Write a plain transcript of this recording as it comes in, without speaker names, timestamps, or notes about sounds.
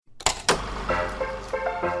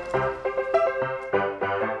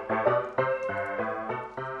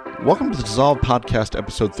Welcome to the Dissolve Podcast,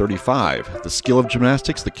 episode 35, The Skill of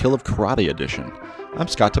Gymnastics, the Kill of Karate edition. I'm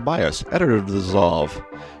Scott Tobias, editor of The Dissolve.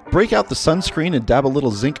 Break out the sunscreen and dab a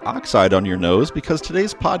little zinc oxide on your nose because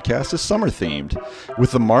today's podcast is summer-themed.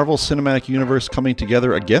 With the Marvel Cinematic Universe coming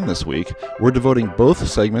together again this week, we're devoting both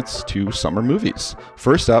segments to summer movies.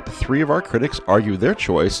 First up, three of our critics argue their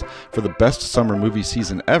choice for the best summer movie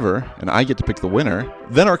season ever, and I get to pick the winner.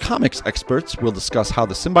 Then our comics experts will discuss how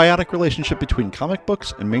the symbiotic relationship between comic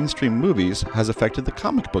books and mainstream movies has affected the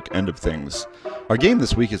comic book end of things. Our game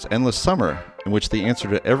this week is Endless Summer, in which the answer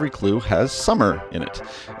to every clue has summer in it.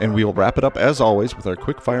 And we will wrap it up, as always, with our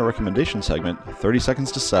quick-fire recommendation segment, 30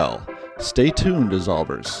 Seconds to Sell. Stay tuned,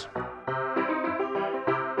 Dissolvers.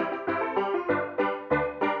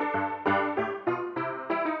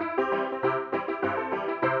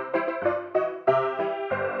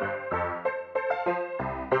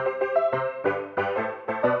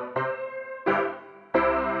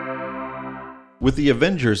 With the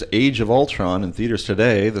Avengers Age of Ultron in theaters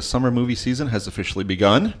today, the summer movie season has officially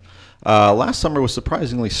begun. Last summer was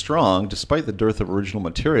surprisingly strong, despite the dearth of original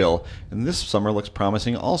material, and this summer looks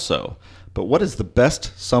promising also. But what is the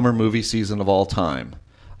best summer movie season of all time?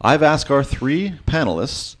 I've asked our three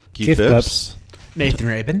panelists, Keith Phipps, Nathan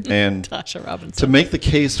Rabin, and Tasha Robinson, to make the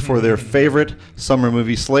case for their favorite summer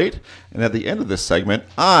movie slate. And at the end of this segment,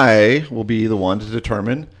 I will be the one to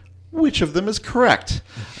determine which of them is correct.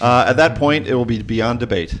 At that point, it will be beyond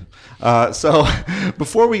debate. So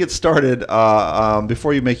before we get started,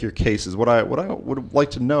 before you make your cases, what I would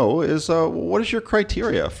like to know is what is your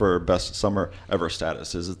criteria for best summer ever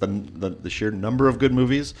status? Is it the sheer number of good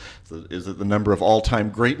movies? Is it the number of all-time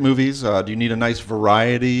great movies? Do you need a nice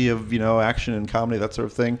variety of action and comedy, that sort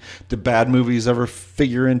of thing? Do bad movies ever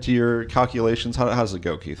figure into your calculations? How does it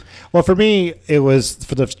go, Keith? Well, for me, it was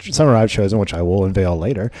for the summer I've chosen, which I will unveil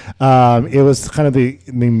later. It was kind of the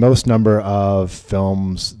most number of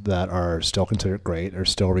films that are still considered great, or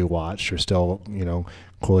still rewatched, or still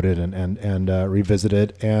quoted and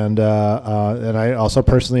revisited, and I also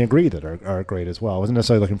personally agree that are great as well. I wasn't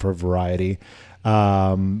necessarily looking for a variety,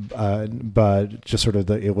 but just sort of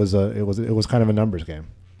it was kind of a numbers game.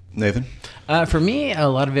 Nathan? For me, a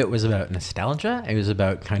lot of it was about nostalgia. It was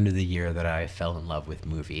about kind of the year that I fell in love with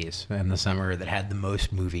movies, and the summer that had the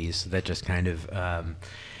most movies that just kind of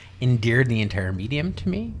endeared the entire medium to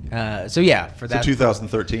me. So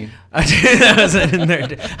 2013.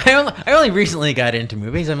 2013. I only recently got into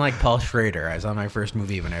movies. I'm like Paul Schrader. I was on my first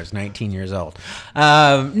movie when I was 19 years old.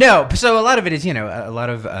 No, so a lot of it is, a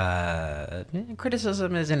lot of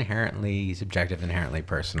criticism is inherently subjective, inherently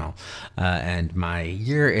personal. And my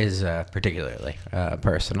year is particularly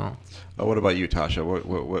personal. What about you, Tasha?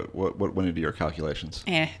 What went into your calculations?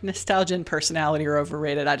 Nostalgia and personality are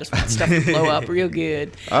overrated. I just want stuff to blow up real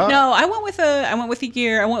good. No, I went with a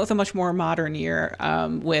year. I went with a much more modern year,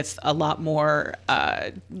 with a lot more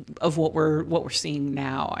of what we're seeing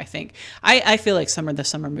now. I think I feel like the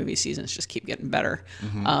summer movie seasons just keep getting better.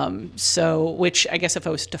 Mm-hmm. Which I guess if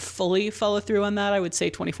I was to fully follow through on that, I would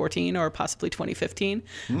say 2014 or possibly 2015.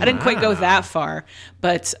 I didn't quite go that far,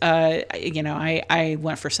 but I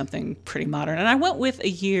went for something pretty modern, and I went with a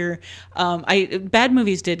year. Bad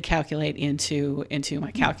movies did calculate into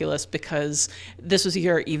my calculus, because this was a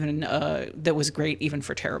year even that was great even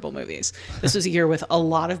for terrible movies. This was a year with a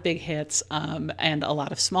lot of big hits, and a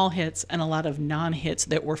lot of small hits, and a lot of non-hits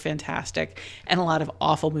that were fantastic, and a lot of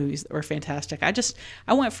awful movies that were fantastic. I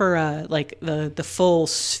went for the full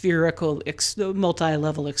spherical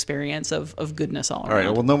multi-level experience of goodness all around. All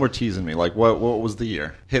right, well, no more teasing me. What was the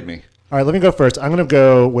year? Hit me. All right, let me go first. I'm going to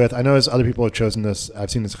go with, I know as other people have chosen this,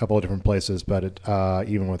 I've seen this a couple of different places, but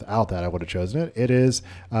even without that, I would have chosen it. It is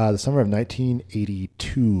the summer of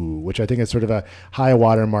 1982, which I think is sort of a high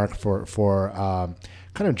watermark for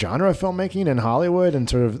kind of genre filmmaking in Hollywood, and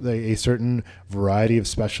sort of a certain variety of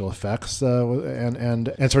special effects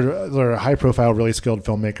and sort of high profile, really skilled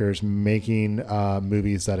filmmakers making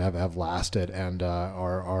movies that have lasted and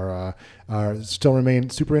are still remain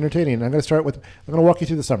super entertaining. And I'm going to walk you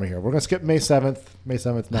through the summer here. We're going to skip May 7th. May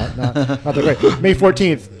 7th, not that great. May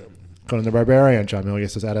 14th. Conan the Barbarian, John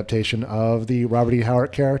Milius' adaptation of the Robert E.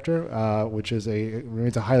 Howard character, which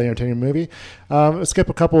remains a highly entertaining movie. Let's skip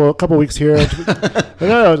a couple weeks here.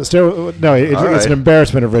 It's an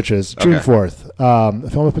embarrassment of riches. June 4th, a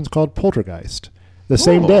film opens called Poltergeist. The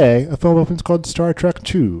same day, a film opens called Star Trek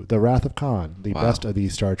II: The Wrath of Khan, the best of the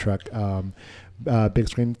Star Trek big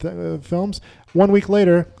screen films. 1 week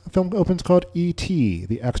later, a film opens called E.T.,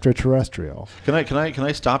 the Extraterrestrial. Can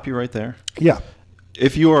I stop you right there? Yeah.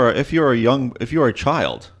 If you are a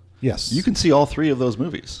child, yes, you can see all three of those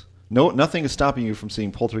movies. nothing is stopping you from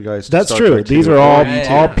seeing Poltergeist. That's Star true. Trek These 2, are all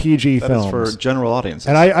Yeah. PG that films. is for general audiences.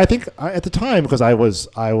 And I think at the time, because I was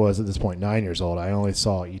at this point 9 years old, I only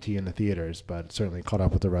saw E.T. in the theaters, but certainly caught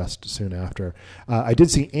up with the rest soon after. I did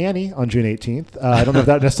see Annie on June 18th. I don't know if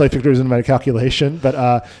that necessarily figures in my calculation,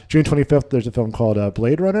 but June 25th, there's a film called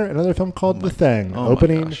Blade Runner, another film called The Thing, oh my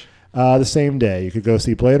opening gosh. the same day. You could go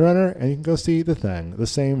see Blade Runner, and you can go see The Thing the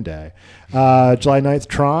same day. July 9th,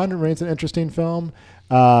 Tron remains an interesting film.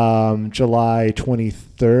 July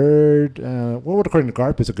 23rd, what according to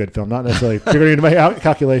Garp is a good film, not necessarily figuring into my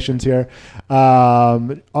calculations here.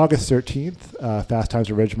 August 13th, Fast Times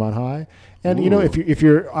at Ridgemont High. And if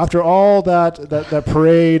you're after all that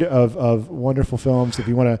parade of wonderful films, if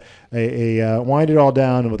you want to wind it all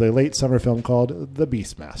down with a late summer film called The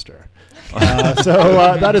Beastmaster.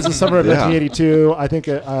 That is the summer of 1982. I think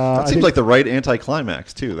that seems like the right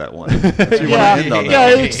anticlimax too. That one.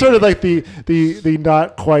 It's sort of like the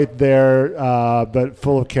not quite there, but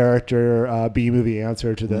full of character B movie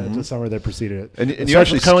answer to the summer that preceded it. And you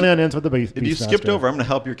actually Conan ends with the Beastmaster. And you skipped over. I'm going to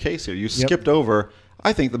help your case here. You skipped over,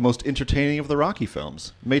 I think, the most entertaining of the Rocky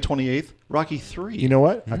films. May 28th, Rocky 3. You know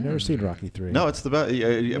what? I've never seen Rocky 3. No, it's the best.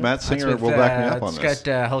 Matt Singer will back me up on this. It's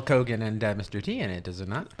got Hulk Hogan and Mr. T in it, does it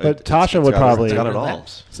not? But Tasha would probably got it all.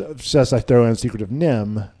 So just I throw in Secret of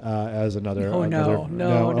Nim as another.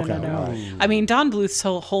 No. Right. I mean, Don Bluth's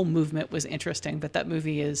whole movement was interesting, but that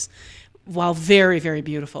movie is, while very, very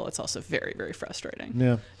beautiful, it's also very, very frustrating.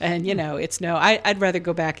 Yeah. And, I'd rather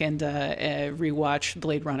go back and rewatch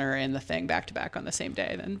Blade Runner and The Thing back to back on the same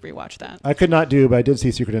day than rewatch that. I could not do, but I did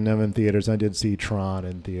see Secret of Nim in theaters. I did see Tron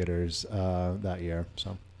in theaters that year.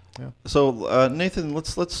 So, yeah. So, Nathan,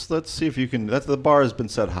 let's see if you can. The bar has been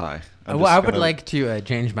set high. I would like to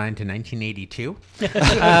change mine to 1982,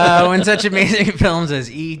 when such amazing films as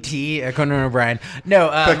E.T., Conan O'Brien. No,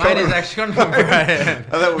 mine is actually Conan O'Brien.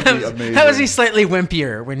 That would be amazing. How was he slightly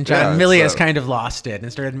wimpier when John Milius so. kind of lost it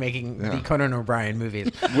and started making the Conan O'Brien movies?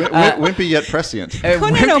 Wimpy yet prescient.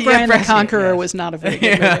 Conan O'Brien the Conqueror was not a very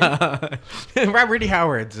good movie. Robert E.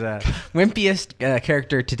 Howard's wimpiest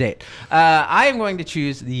character to date. I am going to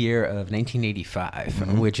choose the year of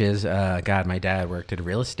 1985, which is, my dad worked at a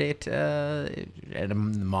real estate at a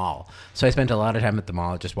mall. So I spent a lot of time at the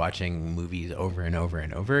mall just watching movies over and over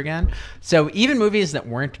and over again. So even movies that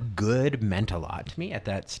weren't good meant a lot to me at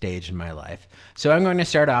that stage in my life. So I'm going to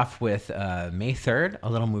start off with May 3rd. A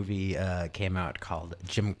little movie came out called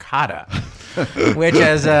Gymkata, which,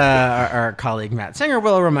 as our colleague Matt Singer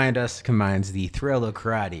will remind us, combines the thrill of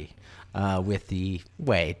karate with the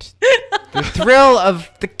thrill of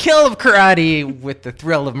the kill of karate with the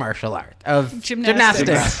thrill of martial art, of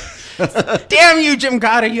gymnastics. Damn you,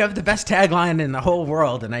 Gymkata! You have the best tagline in the whole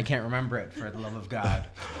world, and I can't remember it for the love of God.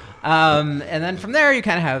 And then from there, you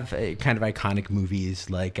kind of have iconic movies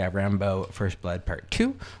like Rambo: First Blood Part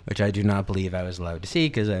 2, which I do not believe I was allowed to see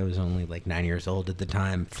because I was only like 9 years old at the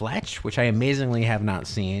time. Fletch, which I amazingly have not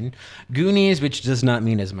seen. Goonies, which does not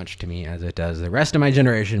mean as much to me as it does the rest of my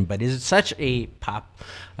generation, but is such a pop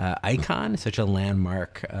icon, such a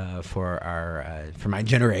landmark for my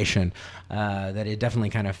generation that it definitely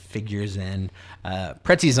kind of figures in.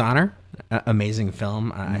 Pretzi's Honor, amazing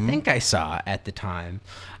film. I think I saw at the time.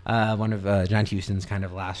 One of John Huston's kind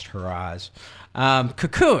of last hurrahs.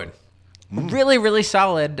 Cocoon. Really, really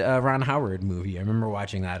solid Ron Howard movie. I remember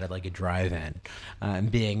watching that at like a drive-in and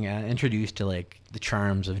being introduced to like the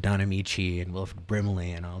charms of Don Amici and Wilfred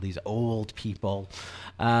Brimley and all these old people.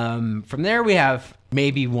 From there, we have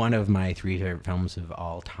maybe one of my 3 favorite films of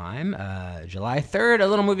all time. July 3rd, a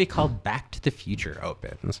little movie called Back to the Future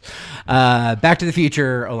opens. Back to the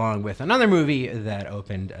Future, along with another movie that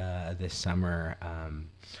opened this summer,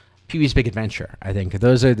 Pee-wee's Big Adventure. I think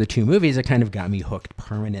those are the 2 movies that kind of got me hooked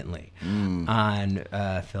permanently on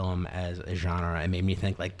film as a genre. It made me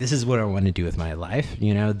think, like, this is what I want to do with my life.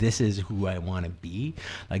 This is who I want to be.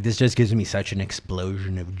 Like, this just gives me such an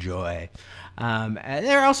explosion of joy. And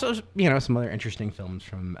there are also, some other interesting films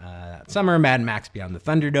from that summer. Mad Max Beyond the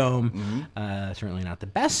Thunderdome. Certainly not the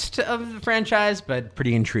best of the franchise, but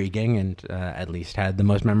pretty intriguing and at least had the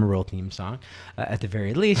most memorable theme song at the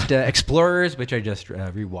very least. Explorers, which I just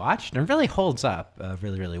rewatched and really holds up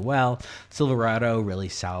really, really well. Silverado, really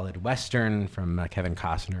solid Western from Kevin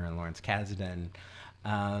Costner and Lawrence Kasdan.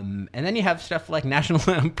 And then you have stuff like National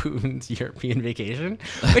Lampoon's European Vacation,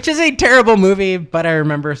 which is a terrible movie, but I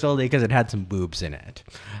remember solely because it had some boobs in it.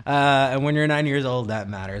 And when you're 9 years old, that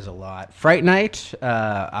matters a lot. Fright Night,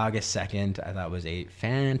 August 2nd, I thought was a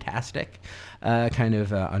fantastic kind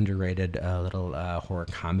of underrated little horror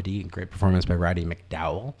comedy. Great performance by Roddy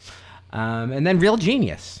McDowall. And then Real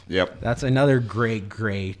Genius. Yep. That's another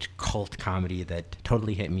great cult comedy that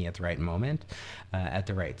totally hit me at the right moment, at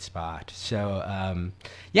the right spot. So, I'm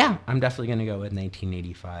definitely going to go with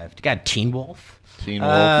 1985. Got Teen Wolf.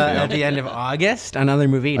 At the end of August, another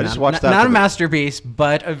movie. I just watched that. Not a masterpiece,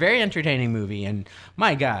 but a very entertaining movie. And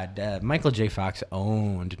my God, Michael J. Fox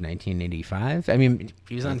owned 1985. I mean,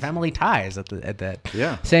 he was on Family Ties at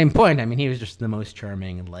that same point. I mean, he was just the most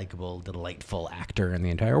charming and likable, delightful actor in the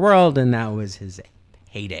entire world, and that was his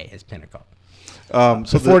heyday, his pinnacle. So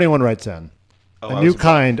 41 writes in, a new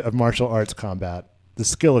kind of martial arts combat, the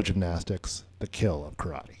skill of gymnastics, the kill of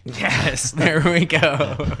karate. Yes, there we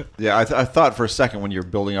go. Yeah, I thought for a second when you're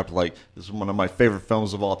building up, like, this is one of my favorite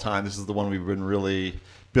films of all time. This is the one we've been really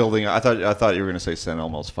building. I thought you were going to say San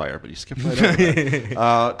Elmo's Fire, but you skipped right over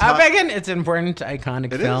that. Again, it's an important,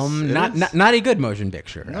 iconic film. Not a good motion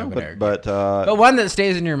picture. No, but one that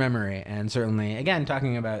stays in your memory. And certainly, again,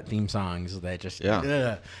 talking about theme songs that just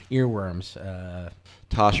earworms.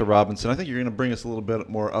 Tasha Robinson, I think you're going to bring us a little bit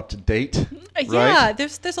more up to date. Yeah, right?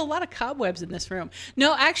 there's a lot of cobwebs in this room.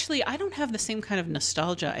 No, actually, I don't have the same kind of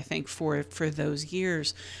nostalgia, I think, for those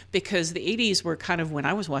years, because the 80s were kind of when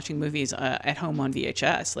I was watching movies at home on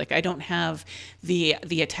VHS. Like, I don't have the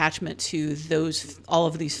attachment to all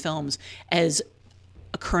of these films as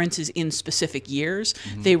occurrences in specific years.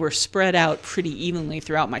 Mm-hmm. They were spread out pretty evenly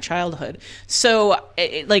throughout my childhood. So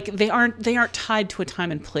they aren't tied to a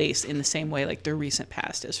time and place in the same way like the recent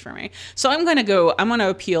past is for me. So I'm going to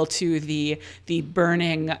appeal to the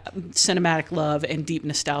burning cinematic love and deep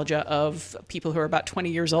nostalgia of people who are about 20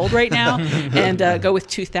 years old right now and go with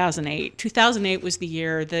 2008. 2008 was the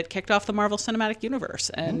year that kicked off the Marvel Cinematic Universe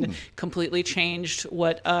and completely changed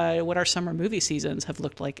what our summer movie seasons have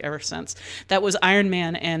looked like ever since. That was Iron Man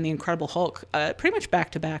and the Incredible Hulk, pretty much back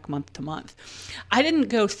to back, month to month. I didn't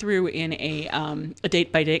go through in a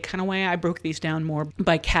date by date kind of way. I broke these down more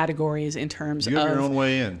by categories in terms of you have your own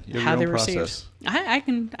way in. You have how your they own were process. received. I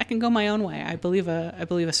can go my own way. I believe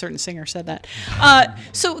a certain singer said that.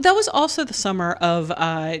 So that was also the summer of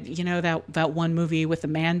that one movie with the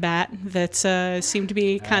man bat that seemed to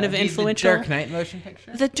be kind of influential. The Dark Knight motion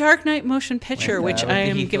picture. The Dark Knight motion picture, which I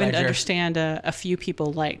am given to understand a few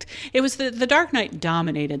people liked. It was the Dark Knight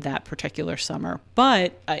dominated that particular summer,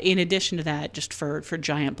 but in addition to that, just for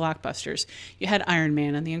giant blockbusters, you had Iron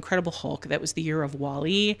Man and the Incredible Hulk. That was the year of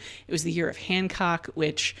Wall-E. It was the year of Hancock,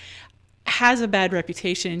 which has a bad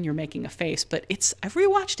reputation. You're making a face, but I've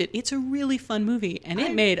rewatched it. It's a really fun movie, and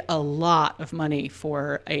it made a lot of money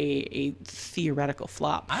for a theoretical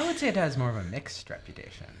flop. I would say it has more of a mixed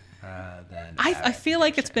reputation. I feel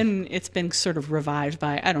like it's been sort of revived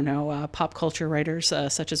by, I don't know, pop culture writers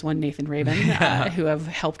such as one Nathan Rabin who have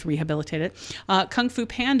helped rehabilitate it. Kung Fu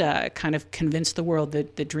Panda kind of convinced the world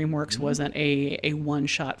that DreamWorks wasn't a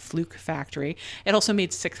one-shot fluke factory. It also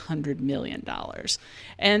made $600 million,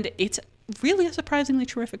 and it's really a surprisingly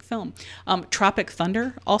terrific film. Tropic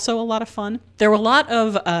Thunder, also a lot of fun. There were a lot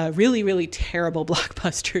of really, really terrible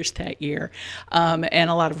blockbusters that year, and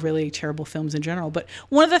a lot of really terrible films in general. But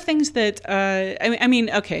one of the things that,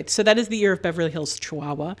 okay, so that is the year of Beverly Hills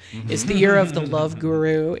Chihuahua. It's the year of The Love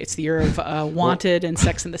Guru. It's the year of Wanted and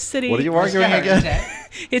Sex and the City. What are you arguing again?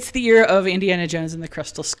 It's the year of Indiana Jones and the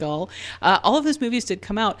Crystal Skull. All of those movies did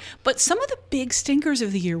come out, but some of the big stinkers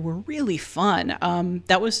of the year were really fun.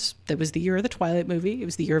 That was the year of the Twilight movie. It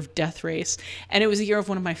was the year of Death Race, and it was the year of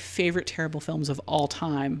one of my favorite terrible films of all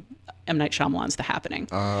time, M. Night Shyamalan's The Happening,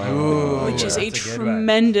 which is a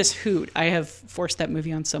tremendous hoot. I have forced that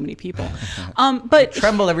movie on so many people. But I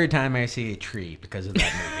tremble every time I see a tree because of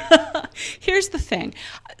that movie. Here's the thing.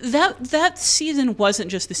 That season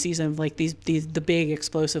wasn't just the season of like the big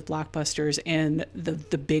explosive blockbusters and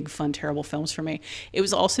the big fun terrible films for me. It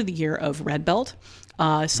was also the year of Red Belt,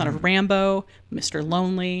 Son of Rambo, Mr.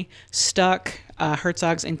 Lonely, Stuck,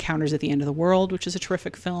 Herzog's Encounters at the End of the World, which is a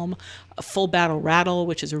terrific film, Full Battle Rattle,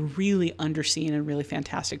 which is a really underseen and really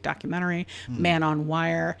fantastic documentary, Man on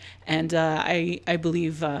Wire, and I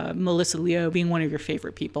believe Melissa Leo, being one of your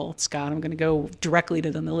favorite people, Scott, I'm going to go directly to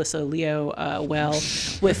the Melissa Leo well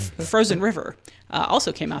with Frozen River.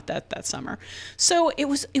 Also came out that summer. So it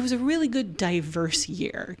was a really good diverse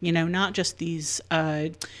year, not just these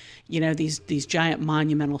these giant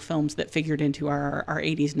monumental films that figured into our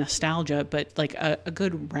 80s nostalgia, but like a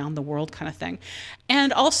good round the world kind of thing.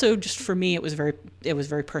 And also just for me, it was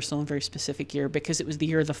very personal and very specific year because it was the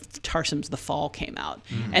year the Tarsim's The Fall came out.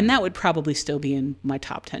 Mm-hmm. And that would probably still be in my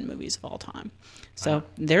top 10 movies of all time. So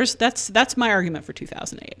that's my argument for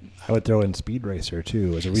 2008. I would throw in Speed Racer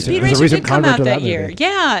too as a recent. Speed Racer did come out that year. Movie.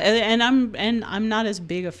 Yeah, and I'm not as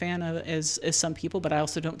big a fan of as some people, but I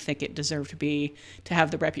also don't think it deserved to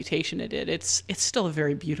have the reputation it did. It's still a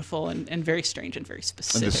very beautiful and very strange and very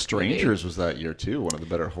specific. And The Strangers movie. was that year too, one of the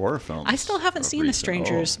better horror films. I still haven't seen The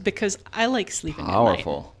Strangers because I like sleeping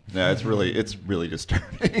Powerful. at night. Yeah, it's really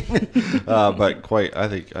disturbing, but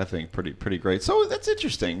I think pretty great. So that's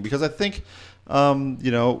interesting because I think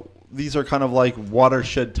these are kind of like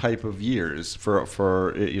watershed type of years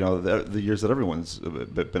for the years that everyone's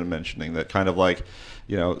been mentioning, that kind of like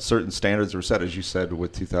certain standards were set, as you said,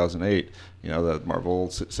 with 2008. The Marvel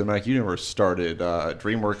Cinematic Universe started.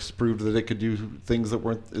 DreamWorks proved that it could do things that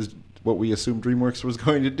weren't what we assumed DreamWorks was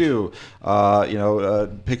going to do.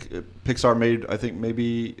 Pixar made, I think,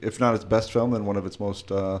 maybe, if not its best film, then one of its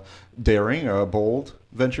most daring, bold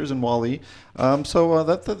ventures in WALL-E. So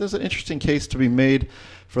there's an interesting case to be made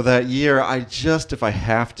for that year. If I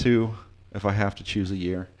have to choose a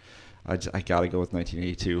year, I got to go with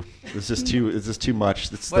 1982. It's just too much.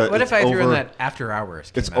 What if I threw in that After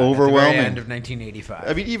Hours? It's overwhelming. At the very end of 1985.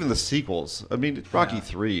 I mean, even the sequels. I mean, Rocky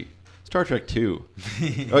 3. Star Trek 2,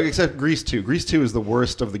 except Grease 2. Grease 2 is the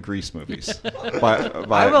worst of the Grease movies. I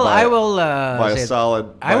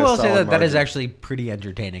will say that is actually pretty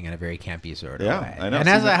entertaining in a very campy sort of way. I know. And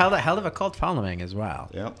has a hell of a cult following as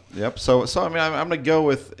well. Yep. So I mean, I'm going to go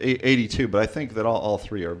with 82, but I think that all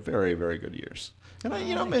three are very, very good years. And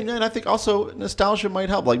I think also nostalgia might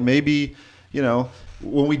help. Like maybe,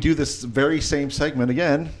 when we do this very same segment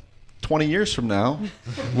again, 20 years from now,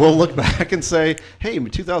 we'll look back and say, hey,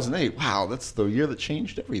 2008, wow, that's the year that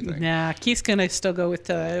changed everything. Nah, Keith's going to still go with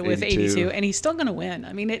 82, and he's still going to win.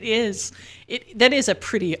 I mean, that is a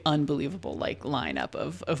pretty unbelievable lineup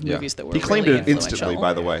of movies that were He claimed really it instantly,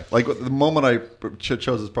 by the way. Like the moment I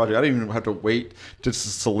chose this project, I didn't even have to wait to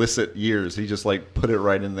solicit years. He just put it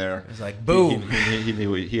right in there. It's like, boom. He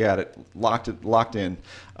knew he had it locked in.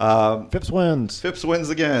 Phipps wins. Phipps wins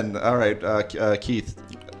again. All right, Keith,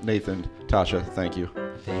 Nathan, Tasha, thank you.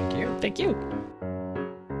 Thank you. Thank you.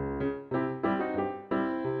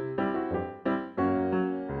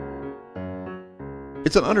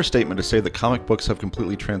 It's an understatement to say that comic books have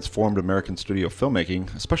completely transformed American studio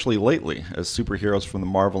filmmaking, especially lately, as superheroes from the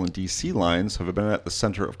Marvel and DC lines have been at the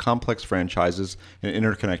center of complex franchises and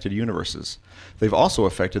interconnected universes. They've also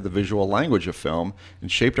affected the visual language of film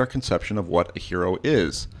and shaped our conception of what a hero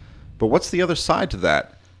is. But what's the other side to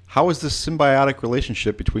that? How has this symbiotic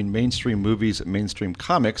relationship between mainstream movies and mainstream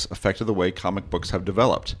comics affected the way comic books have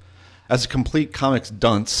developed? As a complete comics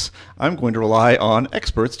dunce, I'm going to rely on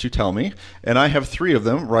experts to tell me, and I have three of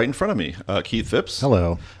them right in front of me. Keith Phipps.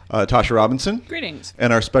 Hello. Tasha Robinson. Greetings.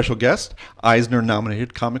 And our special guest,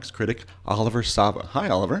 Eisner-nominated comics critic Oliver Sava. Hi,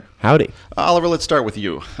 Oliver. Howdy. Oliver, let's start with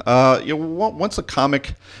you. Once a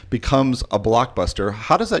comic becomes a blockbuster,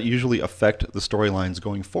 how does that usually affect the storylines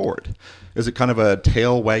going forward? Is it kind of a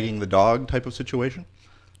tail wagging the dog type of situation?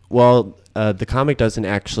 Well, the comic doesn't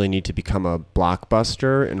actually need to become a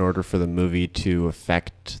blockbuster in order for the movie to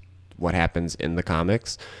affect what happens in the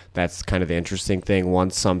comics. That's kind of the interesting thing.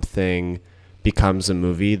 Once something becomes a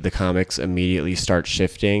movie, the comics immediately start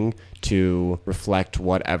shifting to reflect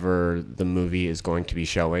whatever the movie is going to be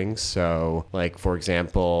showing. So, for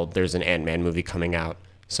example, there's an Ant-Man movie coming out.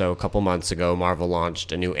 So a couple months ago, Marvel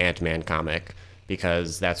launched a new Ant-Man comic,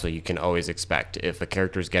 because that's what you can always expect. If a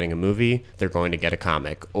character is getting a movie, they're going to get a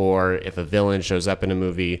comic. Or if a villain shows up in a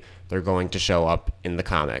movie, they're going to show up in the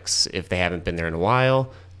comics. If they haven't been there in a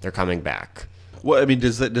while, they're coming back. Well, I mean,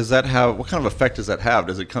 does that have, what kind of effect does that have?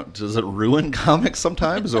 Does it ruin comics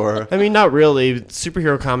sometimes, or? I mean, not really.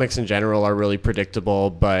 Superhero comics in general are really predictable,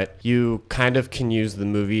 but you kind of can use the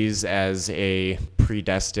movies as a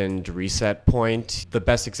predestined reset point. The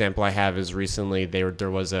best example I have is recently there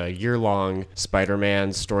was a year-long Spider-Man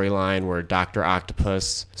storyline where Dr.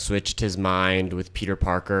 Octopus switched his mind with Peter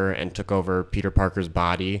Parker and took over Peter Parker's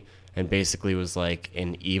body and basically was like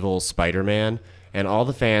an evil Spider-Man. And all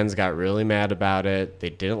the fans got really mad about it. They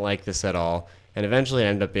didn't like this at all. And eventually it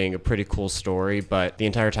ended up being a pretty cool story. But the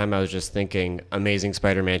entire time I was just thinking, Amazing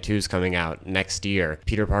Spider-Man 2 is coming out next year.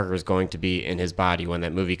 Peter Parker is going to be in his body when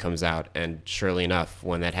that movie comes out. And surely enough,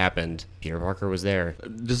 when that happened, Peter Parker was there.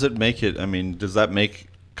 Does that make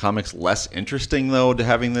comics less interesting, though, to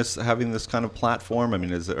having this kind of platform? I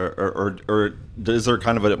mean, is there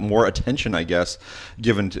kind of a more attention, I guess,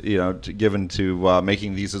 given to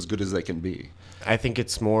making these as good as they can be? I think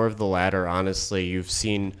it's more of the latter, honestly. You've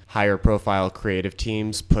seen higher profile creative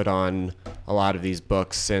teams put on a lot of these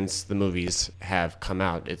books since the movies have come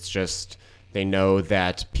out. It's just they know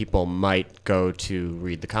that people might go to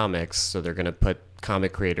read the comics, so they're going to put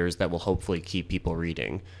comic creators that will hopefully keep people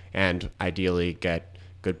reading and ideally get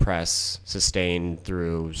good press sustained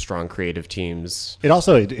through strong creative teams. It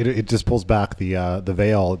also it just pulls back the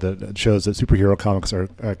veil that shows that superhero comics are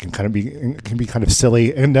can be kind of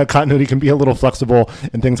silly, and that continuity can be a little flexible,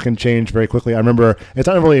 and things can change very quickly. I remember it's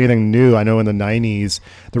not really anything new. I know in the 90s,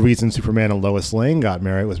 the reason Superman and Lois Lane got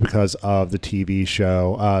married was because of the TV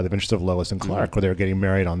show The Adventures of Lois and Clark, where they were getting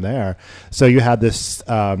married on there. So you had this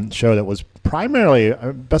show that was primarily,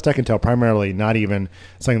 best I can tell, primarily not even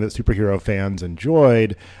something that superhero fans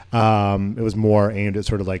enjoyed. It was more aimed at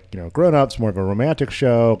sort of like, grown-ups, more of a romantic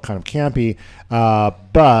show, kind of campy.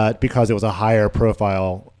 But because it was a higher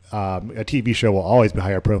profile, a TV show will always be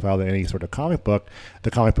higher profile than any sort of comic book. The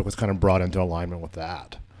comic book was kind of brought into alignment with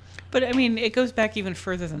that. But I mean, it goes back even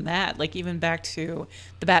further than that, like even back to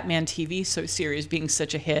the Batman TV series being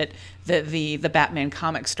such a hit that the Batman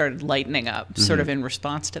comics started lightening up sort of in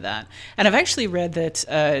response to that. And I've actually read that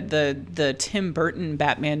the Tim Burton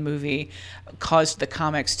Batman movie caused the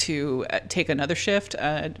comics to take another shift,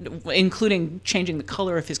 including changing the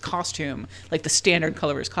color of his costume, like the standard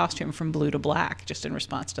color of his costume, from blue to black, just in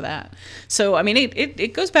response to that. So, I mean,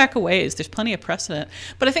 it goes back a ways. There's plenty of precedent.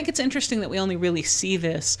 But I think it's interesting that we only really see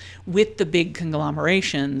this with the big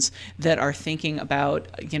conglomerations that are thinking about,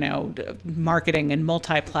 marketing and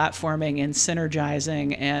multi-platforming and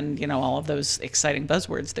synergizing and, all of those exciting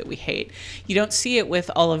buzzwords that we hate. You don't see it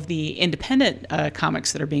with all of the independent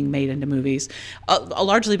comics that are being made into movies,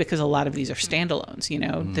 largely because a lot of these are standalones.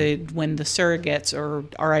 When the Surrogates or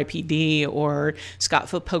R.I.P.D. or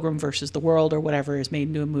Scott Pilgrim versus the World or whatever is made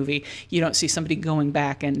into a movie, you don't see somebody going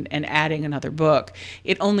back and adding another book.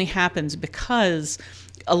 It only happens because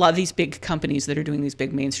a lot of these big companies that are doing these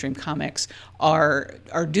big mainstream comics are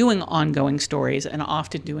doing ongoing stories and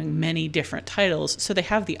often doing many different titles. So they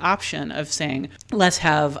have the option of saying, let's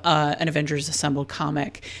have an Avengers Assembled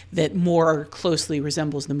comic that more closely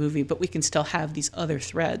resembles the movie, but we can still have these other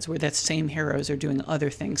threads where that same heroes are doing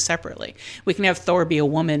other things separately. We can have Thor be a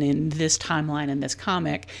woman in this timeline in this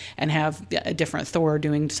comic and have a different Thor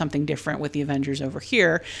doing something different with the Avengers over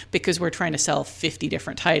here, because we're trying to sell 50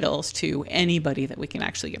 different titles to anybody that we can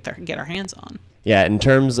actually get our hands on. Yeah, in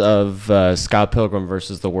terms of Scott Pilgrim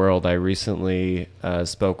versus the World, I recently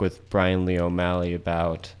spoke with Brian Lee O'Malley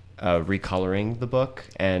about recoloring the book,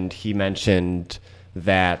 and he mentioned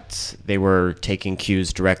that they were taking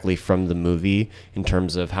cues directly from the movie in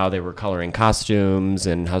terms of how they were coloring costumes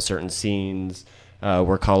and how certain scenes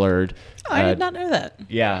were colored. Oh, I did not know that.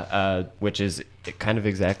 Yeah, which is kind of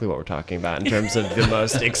exactly what we're talking about in terms of the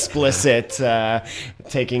most explicit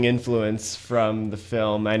taking influence from the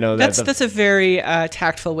film. I know that's a very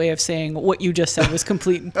tactful way of saying what you just said was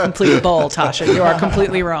complete bull, Tasha. You are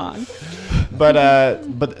completely wrong. But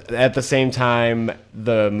at the same time,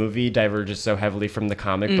 the movie diverges so heavily from the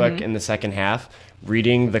comic book in the second half.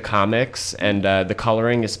 Reading the comics and the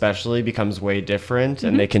coloring especially becomes way different,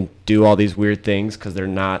 and they can do all these weird things because they're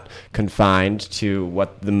not confined to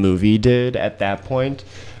what the movie did at that point,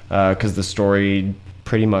 because the story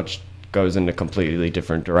pretty much goes in a completely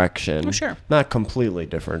different direction. Oh, sure. Not completely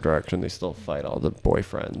different direction. They still fight all the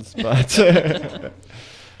boyfriends, but...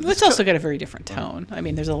 It's also got a very different tone. I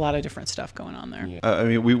mean, there's a lot of different stuff going on there.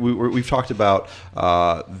 Yeah. We've talked about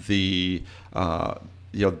the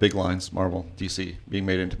big lines, Marvel, DC, being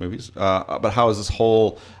made into movies. But how is this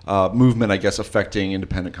whole movement, I guess, affecting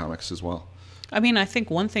independent comics as well? I mean, I think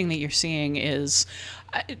one thing that you're seeing is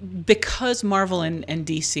because Marvel and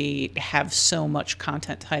DC have so much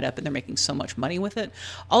content tied up and they're making so much money with it,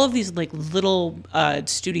 all of these like little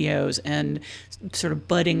studios and sort of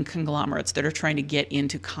budding conglomerates that are trying to get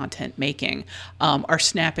into content making are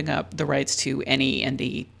snapping up the rights to any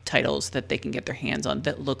indie titles that they can get their hands on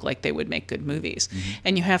that look like they would make good movies.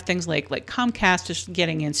 And you have things like Comcast just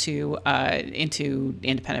getting into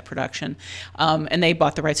independent production, and they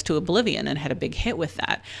bought the rights to Oblivion and had a big hit with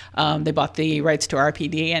that. They bought the rights to RPD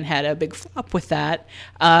and had a big flop with that.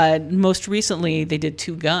 Most recently, they did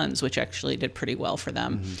Two Guns, which actually did pretty well for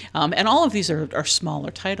them. And all of these are smaller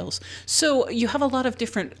titles. So you have a lot of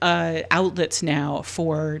different outlets now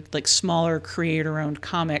for like smaller creator-owned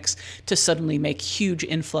comics to suddenly make huge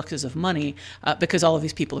influxes of money because all of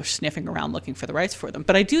these people are sniffing around looking for the rights for them.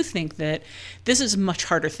 But I do think that this is a much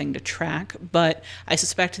harder thing to track, but I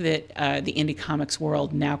suspect that the indie comics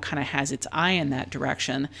world now kind of has its eye in that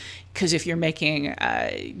direction. Because if you're making,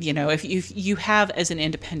 if you have as an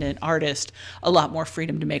independent artist a lot more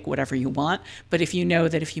freedom to make whatever you want, but if you know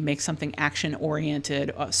that if you make something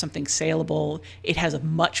action-oriented, something saleable, it has a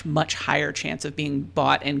much, much higher chance of being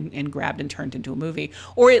bought and grabbed and turned into a movie.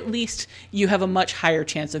 Or at least you have a much higher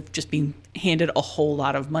chance of just being handed a whole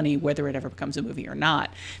lot of money, whether it ever becomes a movie or not.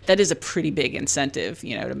 That is a pretty big incentive,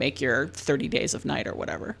 to make your 30 Days of Night or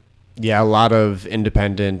whatever. Yeah, a lot of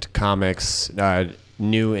independent comics,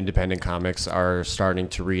 new independent comics are starting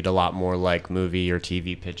to read a lot more like movie or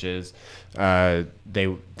TV pitches.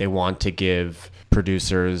 They want to give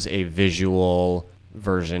producers a visual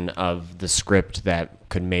version of the script that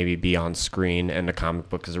could maybe be on screen, and a comic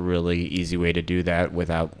book is a really easy way to do that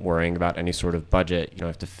without worrying about any sort of budget. You don't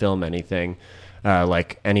have to film anything.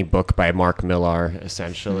 Like any book by Mark Millar,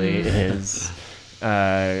 essentially, is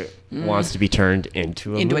wants to be turned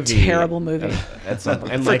into a movie. A terrible movie. At some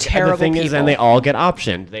point. And For terrible the thing people. is, and they all get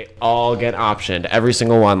optioned. Every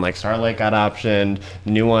single one. Like Starlight got optioned.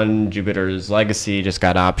 New one, Jupiter's Legacy, just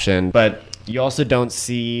got optioned. But you also don't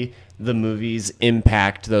see the movies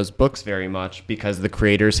impact those books very much because the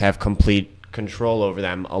creators have complete control over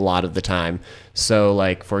them a lot of the time. So,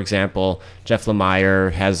 like, for example, Jeff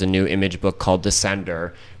Lemire has a new Image book called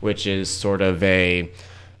Descender, which is sort of a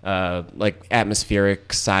atmospheric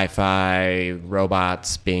sci-fi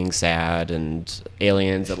robots being sad and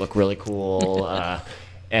aliens that look really cool.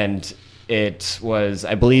 And it was,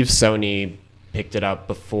 I believe Sony picked it up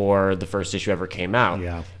before the first issue ever came out.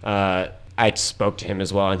 Yeah. I spoke to him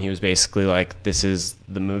as well, and he was basically like, this is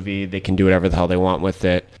the movie. They can do whatever the hell they want with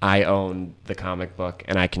it. I own the comic book,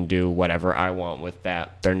 and I can do whatever I want with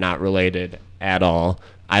that. They're not related at all.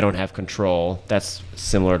 I don't have control. That's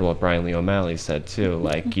similar to what Brian Lee O'Malley said, too.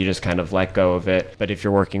 Like, you just kind of let go of it. But if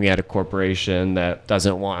you're working at a corporation that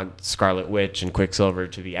doesn't want Scarlet Witch and Quicksilver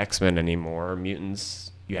to be X-Men anymore, or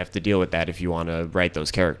mutants, you have to deal with that if you want to write those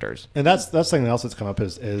characters. And that's something else that's come up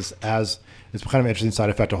is as it's kind of an interesting side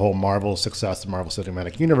effect of whole Marvel success, the Marvel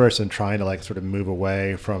Cinematic Universe, and trying to like sort of move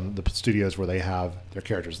away from the studios where they have their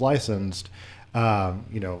characters licensed.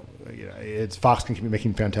 It's Fox can keep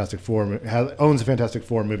making Fantastic Four, owns the Fantastic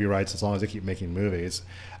Four movie rights as long as they keep making movies.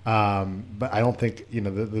 But I don't think,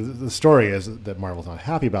 the story is that Marvel's not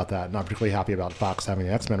happy about that, not particularly happy about Fox having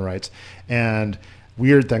the X-Men rights, and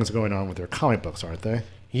weird things going on with their comic books, aren't they?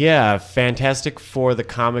 Yeah, Fantastic Four, the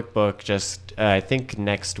comic book, just I think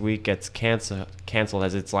next week gets canceled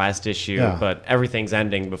as its last issue, but everything's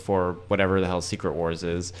ending before whatever the hell Secret Wars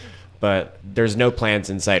is. But there's no plans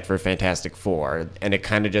in sight for Fantastic Four, and it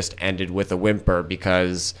kind of just ended with a whimper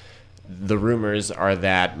because the rumors are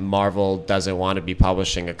that Marvel doesn't want to be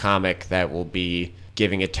publishing a comic that will be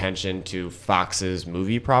giving attention to Fox's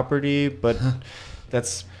movie property, but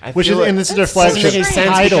this is their flagship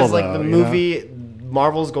title, though, like the movie.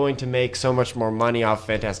 Marvel's going to make so much more money off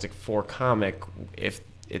Fantastic Four comic if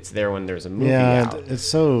it's there when there's a movie out. It's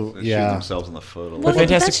so They shoot themselves in the foot a little But bit.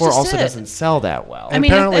 Fantastic Four also doesn't sell that well. I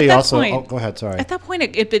mean, apparently at that also. point, go ahead. Sorry. At that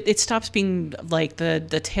point, it stops being like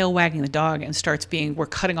the tail wagging the dog and starts being we're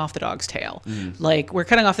cutting off the dog's tail. Like we're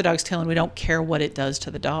cutting off the dog's tail and we don't care what it does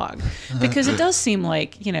to the dog, because it does seem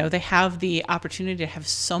like they have the opportunity to have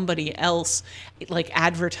somebody else like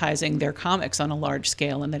advertising their comics on a large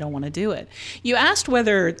scale and they don't want to do it. You asked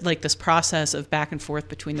whether like this process of back and forth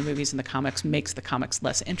between the movies and the comics makes the comics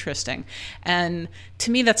less interesting. And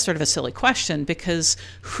to me, that's sort of a silly question because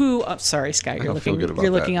sorry, Scott, you're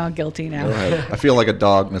looking all guilty now. I feel like a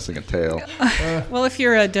dog missing a tail. Well, if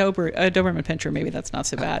you're a Doberman Pinscher, maybe that's not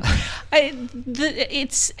so bad.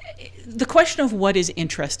 The question of what is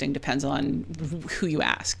interesting depends on who you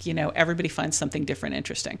ask. Everybody finds something different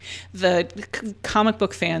interesting. The comic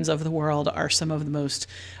book fans of the world are some of the most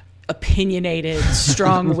opinionated,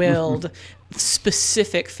 strong-willed,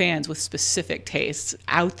 specific fans with specific tastes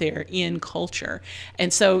out there in culture.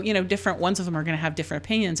 And so, different ones of them are going to have different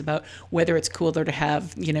opinions about whether it's cooler to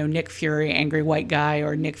have, Nick Fury, angry white guy,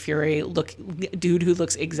 or Nick Fury dude who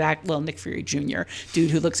looks Nick Fury Jr.,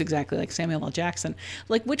 dude who looks exactly like Samuel L. Jackson.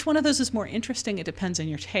 Like, which one of those is more interesting? It depends on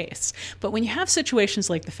your tastes. But when you have situations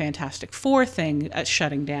like the Fantastic Four thing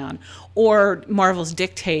shutting down, or Marvel's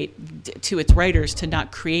dictate to its writers to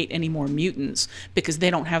not create any more mutants because they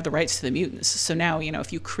don't have the rights to the mutants. So now,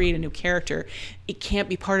 if you create a new character it can't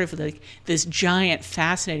be part of like this giant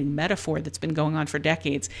fascinating metaphor that's been going on for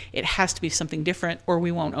decades. It has to be something different or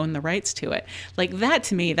we won't own the rights to it. Like that,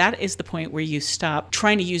 to me, that is the point where you stop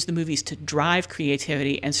trying to use the movies to drive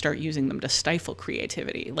creativity and start using them to stifle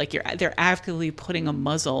creativity. Like they're actively putting a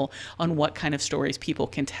muzzle on what kind of stories people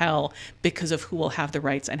can tell because of who will have the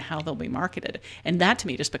rights and how they'll be marketed. And that to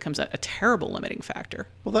me just becomes a terrible limiting factor.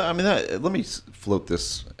 Well, let me float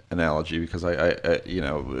this analogy because I you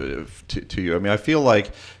know, to you. I mean, I feel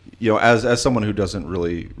like, you know, as someone who doesn't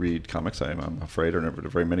really read comics, I'm afraid, or never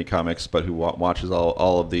read very many comics, but who watches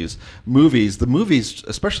all of these movies. The movies,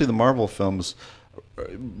 especially the Marvel films,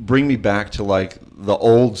 bring me back to like the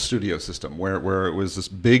old studio system where it was this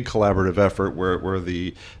big collaborative effort where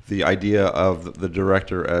the idea of the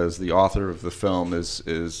director as the author of the film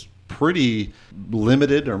is pretty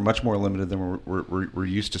limited, or much more limited than we're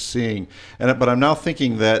used to seeing. But I'm now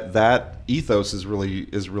thinking that ethos is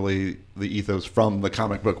really the ethos from the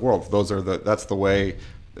comic book world. That's the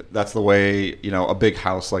way, you know, a big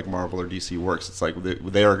house like Marvel or DC works. It's like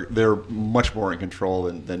they're much more in control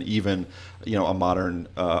than even, you know, a modern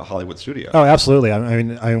Hollywood studio. Oh, absolutely. I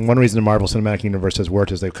mean, one reason the Marvel Cinematic Universe has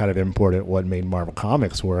worked is they've kind of imported what made Marvel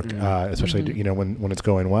Comics work, especially you know, when it's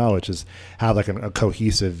going well, which is have like a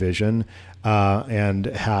cohesive vision and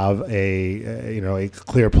have a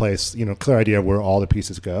clear place, you know, clear idea of where all the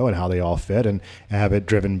pieces go and how they all fit, and have it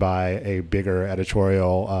driven by a bigger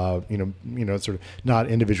editorial, sort of not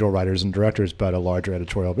individual writers and directors, but a larger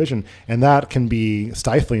editorial vision. And that can be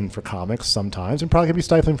stifling for comics sometimes, and probably can be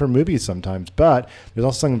stifling for movies sometimes. But there's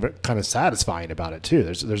also something kind of satisfying about it too.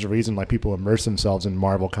 There's a reason like people immerse themselves in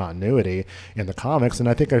Marvel continuity in the comics, and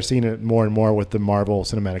I think I've seen it more and more with the Marvel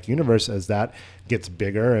Cinematic Universe as that gets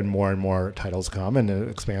bigger and more titles come, and it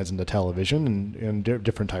expands into television and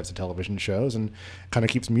different types of television shows, and kind of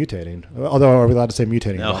keeps mutating. Although, are we allowed to say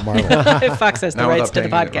mutating about Marvel? Fox has the rights to the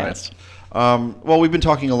podcast. Well, we've been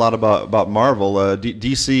talking a lot about Marvel.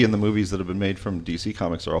 DC and the movies that have been made from DC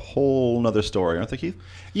Comics are a whole nother story, aren't they, Keith?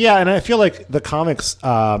 Yeah, and I feel like the comics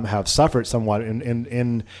have suffered somewhat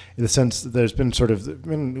in the sense that there's been sort of,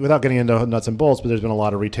 without getting into nuts and bolts, but there's been a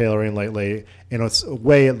lot of retailoring lately. You know, it's a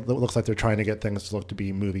way it looks like they're trying to get things to look to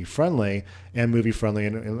be movie friendly in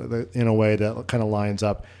a way that kind of lines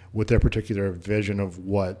up with their particular vision of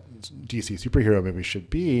what DC superhero movies should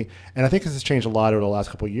be. And I think this has changed a lot over the last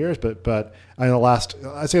couple of years, but in the last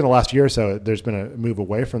year or so, there's been a move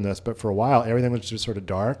away from this. But for a while, everything was just sort of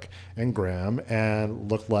dark and grim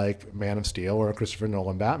and looked like Man of Steel or a Christopher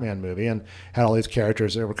Nolan Batman movie, and had all these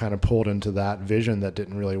characters that were kind of pulled into that vision that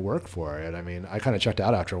didn't really work for it. I mean, I kind of checked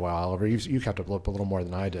out after a while. Oliver, you kept up a little more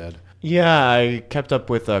than I did. Yeah, I kept up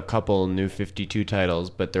with a couple New 52 titles,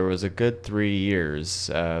 but there was a good 3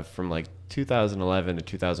 years from like 2011 to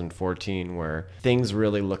 2014 where things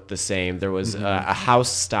really looked the same. There was a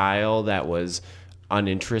house style that was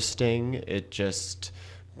uninteresting. It just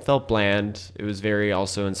felt bland. It was very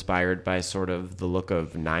also inspired by sort of the look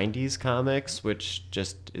of 90s comics, which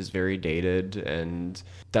just is very dated and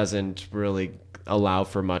doesn't really allow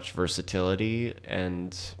for much versatility,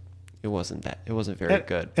 and it wasn't very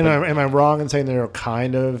good. And am I wrong in saying they're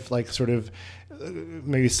kind of like sort of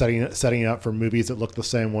maybe setting up for movies that look the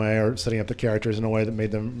same way, or setting up the characters in a way that made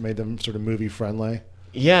them sort of movie friendly?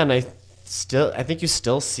 Yeah, and I think you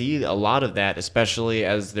still see a lot of that, especially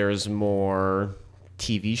as there's more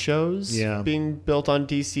TV shows being built on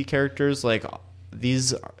DC characters. Like,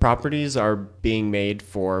 these properties are being made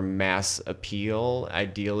for mass appeal,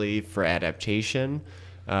 ideally for adaptation.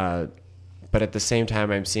 But at the same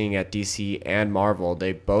time, I'm seeing at DC and Marvel,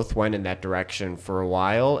 they both went in that direction for a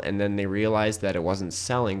while, and then they realized that it wasn't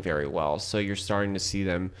selling very well. So you're starting to see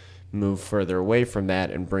them move further away from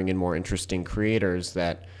that and bring in more interesting creators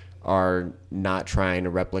that are not trying to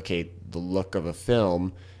replicate the look of a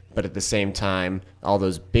film, but at the same time, all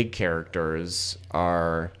those big characters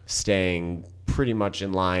are staying pretty much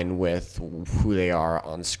in line with who they are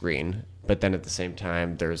on screen. But then at the same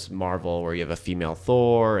time, there's Marvel, where you have a female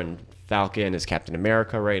Thor, and Falcon is Captain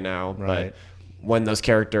America right now. Right. But when those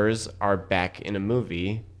characters are back in a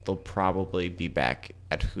movie, they'll probably be back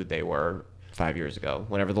at who they were 5 years ago,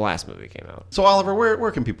 whenever the last movie came out. So, Oliver,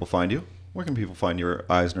 where can people find you? Where can people find your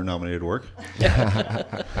Eisner-nominated work?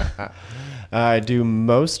 I do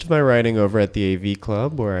most of my writing over at the AV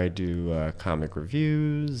Club, where I do comic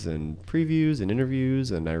reviews and previews and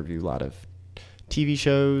interviews, and I review a lot of TV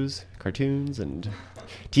shows, cartoons, and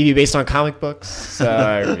TV based on comic books. So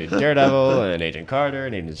I reviewed Daredevil and Agent Carter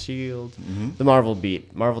and Agent S.H.I.E.L.D. The Marvel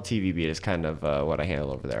TV beat is kind of what I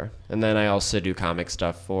handle over there. And then I also do comic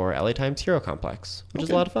stuff for LA Times Hero Complex, which is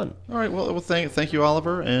a lot of fun. All right. Well, thank you,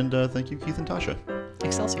 Oliver, and thank you, Keith and Tasha.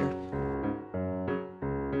 Excelsior.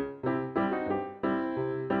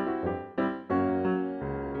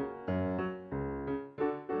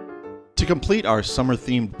 complete our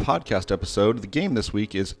summer-themed podcast episode, the game this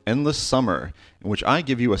week is Endless Summer, in which I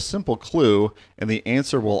give you a simple clue, and the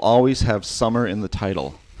answer will always have summer in the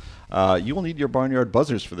title. You will need your barnyard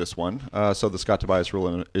buzzers for this one, so the Scott Tobias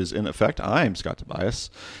rule is in effect. I'm Scott Tobias.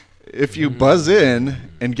 If you buzz in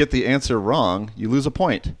and get the answer wrong, you lose a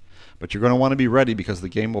point. But you're going to want to be ready because the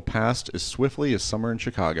game will pass as swiftly as summer in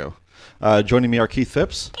Chicago. Joining me are Keith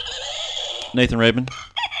Phipps, Nathan Rabin,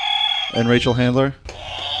 and Rachel Handler.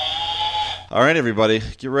 All right, everybody,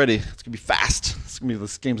 get ready. It's going to be fast.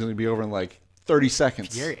 This game's going to be over in like 30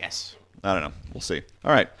 seconds. Furious. I don't know. We'll see.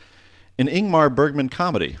 All right. An Ingmar Bergman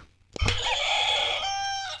comedy.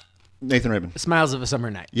 Nathan Rabin. Smiles of a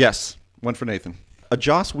Summer Night. Yes. One for Nathan. A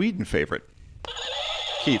Joss Whedon favorite.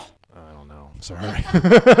 Keith. I don't know. Sorry.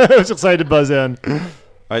 I was excited to buzz in. All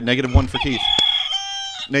right, -1 for Keith.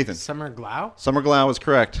 Nathan. Summer Glau? Summer Glau is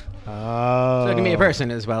correct. So it can be a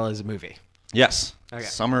person as well as a movie. Yes. Okay.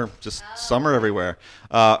 Summer, just summer everywhere.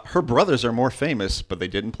 Her brothers are more famous, but they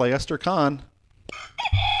didn't play Esther Kahn.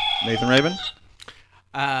 Nathan Rabin?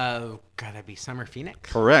 Gotta be Summer Phoenix.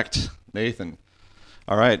 Correct. Nathan.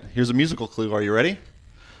 All right, here's a musical clue. Are you ready?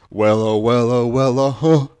 Well, oh, well, oh, well,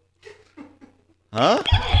 oh, huh. Huh?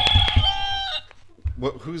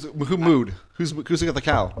 Who mooed? Who's got the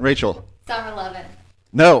cow? Rachel. Summer Lovin'.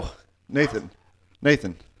 No. Nathan.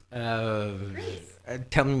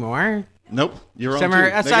 Tell me more. Nope. You're Summer.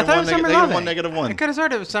 on two. I thought it was Summer Loving. -1. I could have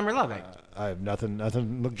sworn it was Summer Loving. I have nothing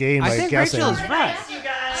gained I by think guessing. Rachel's right.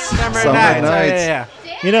 Summer Summer Nights. Nights. Yeah.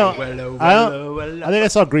 You know, I think I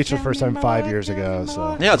saw Grease for the first time 5 years ago.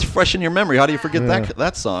 So Yeah, it's fresh in your memory. How do you forget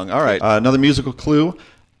that song? All right. Another musical clue.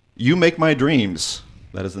 You Make My Dreams.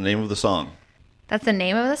 That is the name of the song. That's the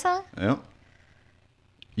name of the song? Yeah.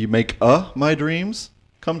 You make my dreams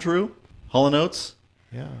come true. Hall & Oates.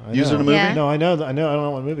 yeah, Used in a movie. Yeah. No, I know. I don't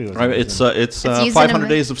know what movie it was. Right, it's used in a 500 mo-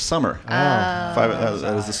 Days of Summer. Oh.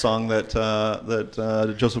 That is the song that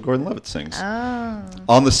Joseph Gordon-Levitt sings. Oh.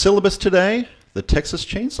 On the syllabus today, the Texas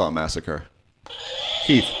Chainsaw Massacre.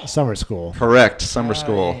 Keith. Summer School. Correct. Summer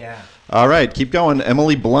School. Yeah. All right, keep going.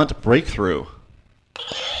 Emily Blunt, Breakthrough.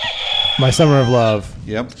 My Summer of Love.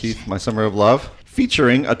 Yep, Keith, My Summer of Love.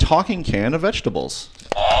 Featuring a talking can of vegetables.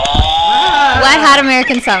 Wet Hot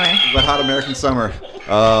American Summer. Wet Hot American Summer.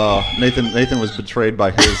 Nathan was betrayed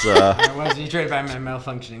by his... I was betrayed by my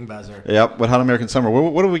malfunctioning buzzer. Yep, Wet Hot American Summer.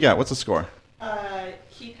 What do we got? What's the score?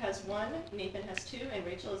 Keith has 1, Nathan has 2, and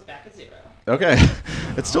Rachel is back at 0. Okay.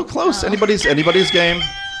 It's still close. Anybody's game.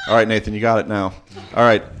 All right, Nathan, you got it now. All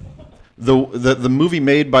right. The movie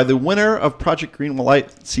made by the winner of Project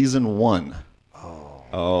Greenlight Season 1.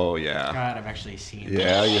 Oh, yeah. God, I've actually seen it.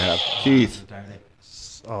 Yeah, you have. Keith.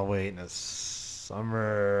 Oh wait, no,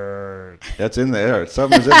 Summer. That's in there.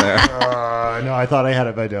 Summer's in there. No, I thought I had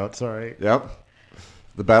it, but I don't. Sorry. Yep.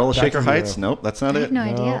 The Battle of Back Shaker to Heights? zero. Nope, that's not I it. have no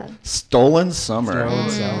idea. Stolen Summer.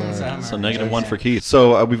 Stolen Summer. So -1 for Keith.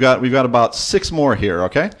 So we've got about 6 more here,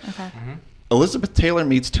 okay? Okay. Elizabeth Taylor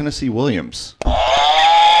meets Tennessee Williams.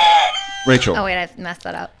 Rachel. Oh, wait, I messed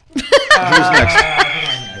that up. Who's next?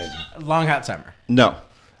 Long Hot Summer. No.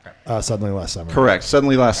 Suddenly Last Summer. Correct.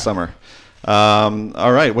 Suddenly Last Summer.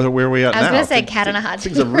 All right. Where are we at now? I was going to say Cat in a Hot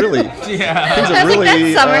Things have really,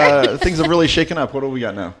 things have really shaken up. What do we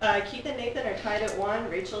got now? Keith and Nathan are tied at 1.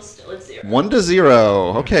 Rachel's still at 0.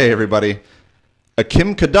 1-0. Okay, everybody. A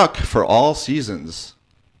Kim Kaduk for all seasons.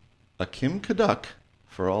 A Kim Kaduk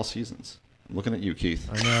for all seasons. I'm looking at you, Keith.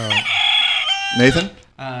 I know. Nathan?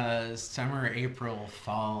 Summer, April,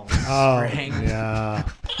 fall, Oh, spring. yeah.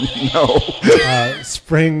 No.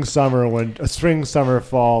 Spring, summer,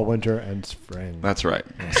 fall, winter, and spring. That's right.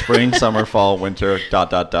 Spring, summer, fall, winter, ...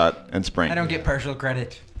 and spring. I don't get partial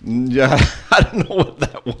credit. Yeah, I don't know what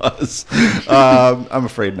that was. I'm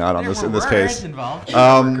afraid not in this case. Involved. You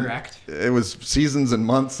were correct. It was seasons and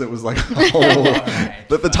months. It was like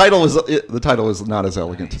the title was not as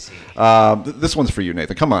elegant. This one's for you,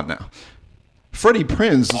 Nathan. Come on now. Freddie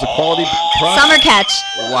Prinze is a quality product. Summer Catch.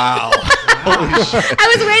 Wow. Holy shit. I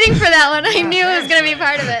was waiting for that one. I knew it was going to be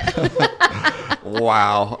part of it.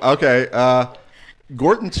 Wow. Okay.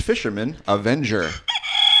 Gordon's Fisherman, Avenger.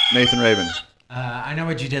 Nathan Rabin. I know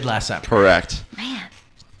what you did last summer. Correct. Man.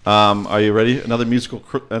 Are you ready? Another musical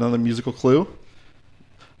clue.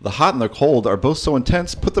 The hot and the cold are both so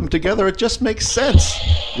intense. Put them together, it just makes sense.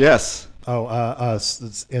 Yes. Oh,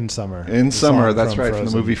 it's In Summer. In The Summer. song That's from right, from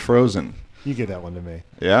the Frozen. movie Frozen. You give that one to me.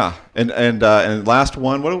 Yeah. And last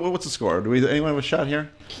one. What's the score? Anyone have a shot here?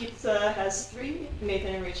 Keith has 3,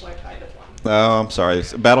 Nathan and Rachel are tied at 1. Oh, I'm sorry.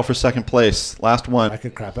 It's a battle for second place. Last one. I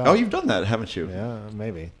could crap out. Oh, you've done that, haven't you? Yeah,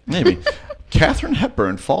 maybe. Maybe. Katharine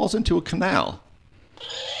Hepburn falls into a canal.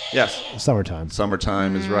 Yes. Summertime.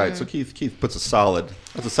 Summertime is right. So Keith puts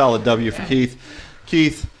that's a solid W for Keith.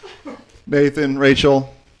 Keith, Nathan,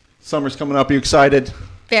 Rachel, summer's coming up. Are you excited?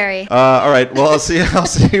 Very. All right. Well, I'll see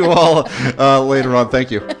you all later on.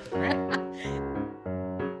 Thank you.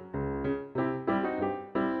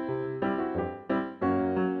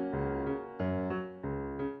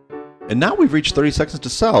 And now we've reached 30 seconds to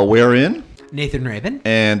sell. We're in. Nathan Raven.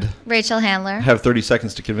 And Rachel Handler. have 30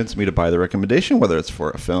 seconds to convince me to buy the recommendation, whether it's for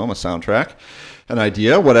a film, a soundtrack, an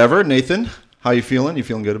idea, whatever. Nathan, how you feeling? You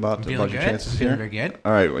feeling good about your chances here? Feeling very good.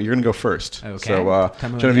 All right, well, you're going to go first. Okay. So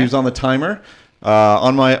Genevieve's on the timer.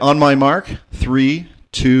 On my mark, 3,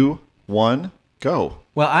 2, 1, go.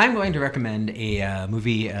 Well, I'm going to recommend a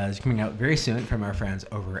movie that's coming out very soon from our friends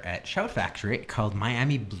over at Shout Factory called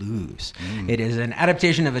Miami Blues. It is an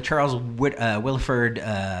adaptation of a Charles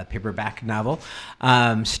Willeford paperback novel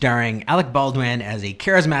starring Alec Baldwin as a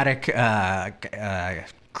charismatic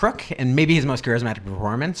crook, and maybe his most charismatic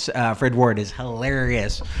performance. Fred Ward is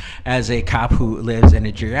hilarious as a cop who lives in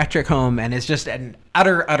a geriatric home and is just an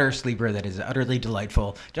utter sleeper that is utterly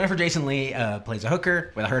delightful. Jennifer Jason Leigh plays a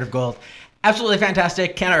hooker with a heart of gold. Absolutely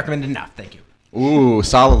fantastic. Cannot recommend it enough. Thank you. Ooh,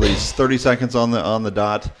 solidly 30 seconds on the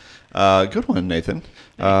dot. Good one, Nathan.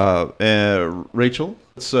 Rachel,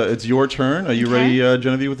 it's your turn. Are you ready,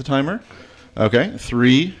 Genevieve, with the timer? Okay,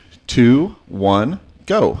 3, 2, 1,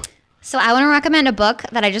 go. So I want to recommend a book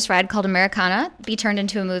that I just read called Americana, Be Turned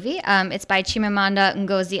into a Movie. It's by Chimamanda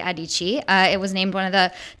Ngozi Adichie. It was named one of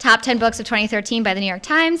the top 10 books of 2013 by the New York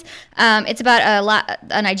Times. It's about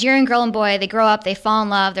a Nigerian girl and boy. They grow up, they fall in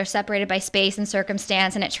love, they're separated by space and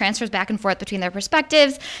circumstance, and it transfers back and forth between their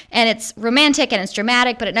perspectives. And it's romantic and it's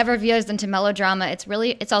dramatic, but it never veers into melodrama.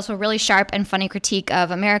 It's also a really sharp and funny critique of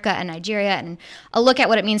America and Nigeria, and a look at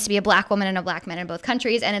what it means to be a black woman and a black man in both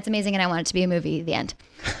countries. And it's amazing, and I want it to be a movie. The end.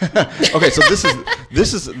 Okay, so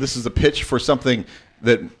this is a pitch for something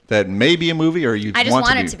that may be a movie, or you I just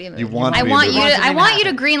want it to be a movie. I want you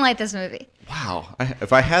to greenlight this movie. Wow,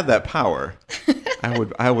 if I had that power, I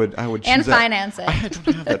would choose and that. finance it. I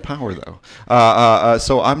don't have that power though.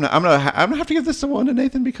 So I'm gonna have to give this one to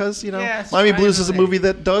Nathan because Miami Blues is a movie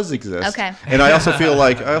that does exist. Okay. And I also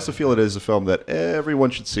feel it is a film that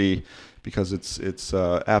everyone should see, because it's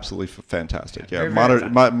absolutely fantastic. Yeah,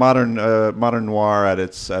 modern noir at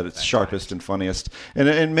its sharpest and funniest.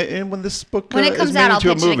 And when this book when it comes is made out, into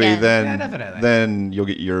I'll a pitch it movie, again. then you'll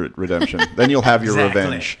get your redemption. Then you'll have your Exactly.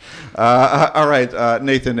 revenge. All right,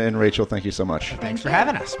 Nathan and Rachel, thank you so much. Thanks for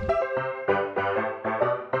having us.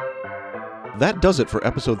 That does it for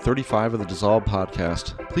episode 35 of the Dissolve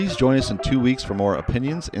podcast. Please join us in 2 weeks for more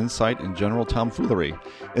opinions, insight, and general tomfoolery.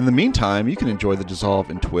 In the meantime, you can enjoy the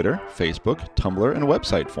Dissolve in Twitter, Facebook, Tumblr, and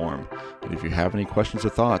website form. And if you have any questions or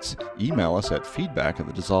thoughts, email us at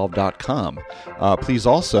feedback@thedissolve.com. Please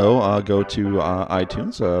also go to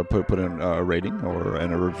iTunes, put in a rating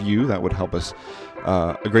and a review. That would help us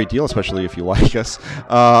a great deal, especially if you like us.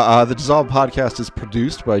 The Dissolve podcast is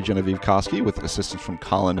produced by Genevieve Koski with assistance from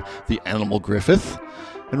Colin the Animal Griffith.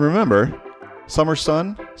 And remember, summer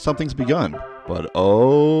sun, something's begun. But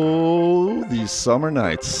oh, these summer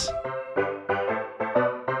nights.